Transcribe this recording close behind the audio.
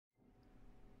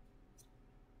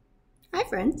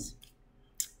friends.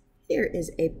 Here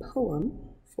is a poem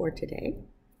for today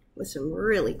with some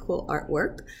really cool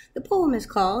artwork. The poem is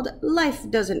called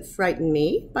Life Doesn't Frighten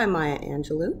Me by Maya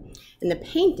Angelou, and the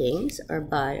paintings are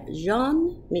by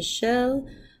Jean-Michel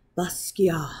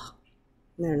Basquiat.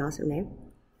 Isn't that an awesome name?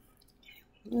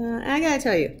 I gotta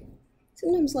tell you,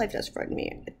 sometimes life does frighten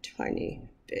me a tiny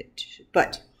bit,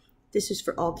 but this is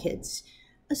for all kids.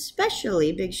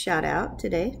 Especially big shout out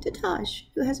today to Taj,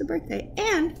 who has a birthday,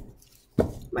 and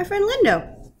my friend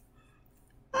Lindo.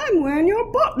 I'm wearing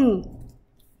your button.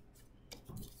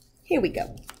 Here we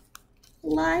go.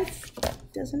 Life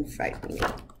doesn't frighten me.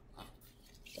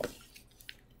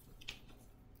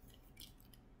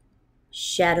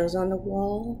 Shadows on the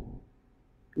wall,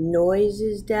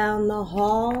 noises down the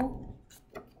hall.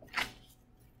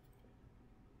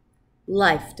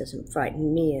 Life doesn't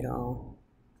frighten me at all.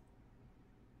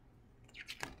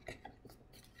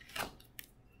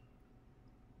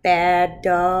 Bad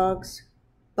dogs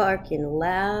barking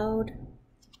loud.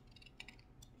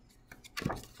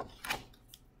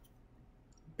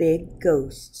 Big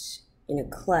ghosts in a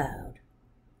cloud.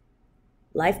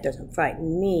 Life doesn't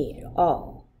frighten me at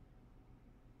all.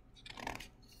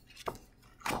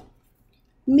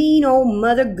 Mean old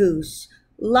Mother Goose,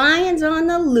 lions on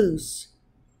the loose.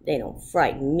 They don't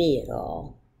frighten me at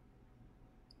all.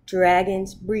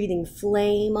 Dragons breathing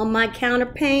flame on my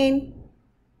counterpane.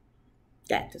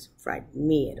 That doesn't frighten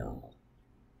me at all.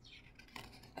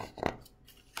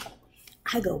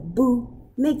 I go boo,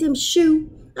 make them shoo.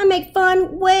 I make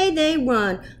fun, way they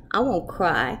run. I won't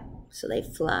cry, so they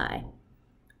fly.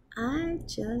 I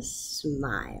just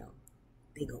smile.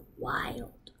 They go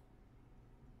wild.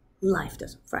 Life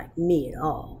doesn't frighten me at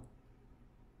all.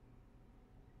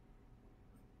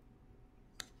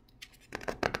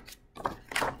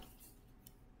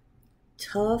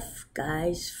 Tough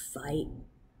guys fight.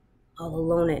 All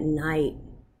alone at night.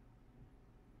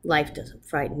 Life doesn't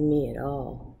frighten me at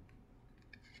all.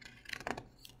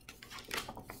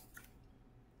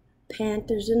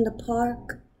 Panthers in the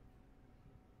park.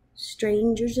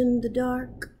 Strangers in the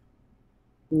dark.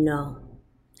 No,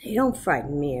 they don't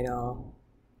frighten me at all.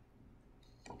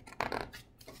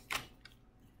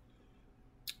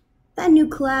 That new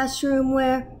classroom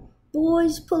where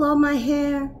boys pull on my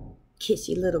hair.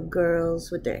 Kissy little girls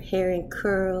with their hair in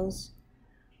curls.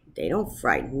 They don't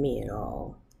frighten me at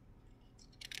all.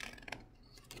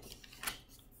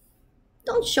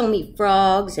 Don't show me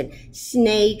frogs and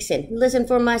snakes and listen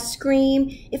for my scream.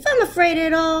 If I'm afraid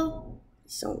at all,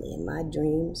 it's only in my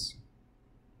dreams.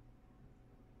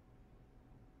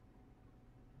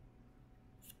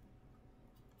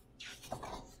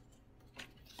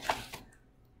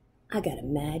 I got a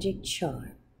magic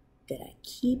charm that I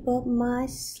keep up my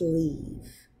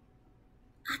sleeve.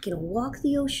 I can walk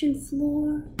the ocean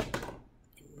floor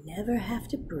and never have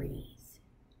to breathe.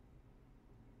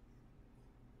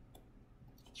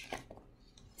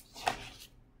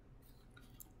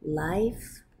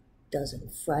 Life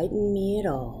doesn't frighten me at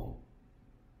all.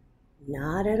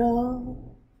 Not at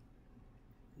all.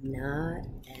 Not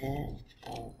at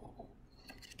all.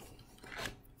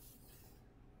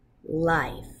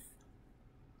 Life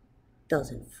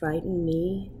doesn't frighten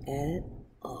me at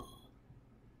all.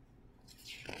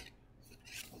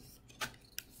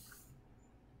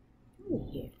 And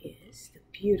here is the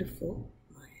beautiful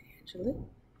Maya Angelou.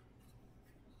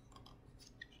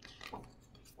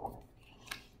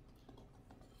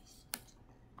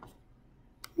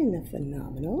 And the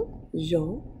phenomenal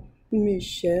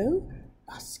Jean-Michel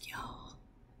Basquiat.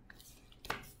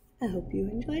 I hope you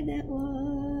enjoyed that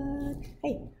one.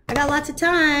 Hey, I got lots of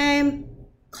time.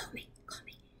 Call me.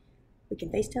 We can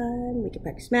FaceTime, we can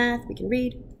practice math, we can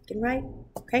read, we can write,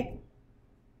 okay?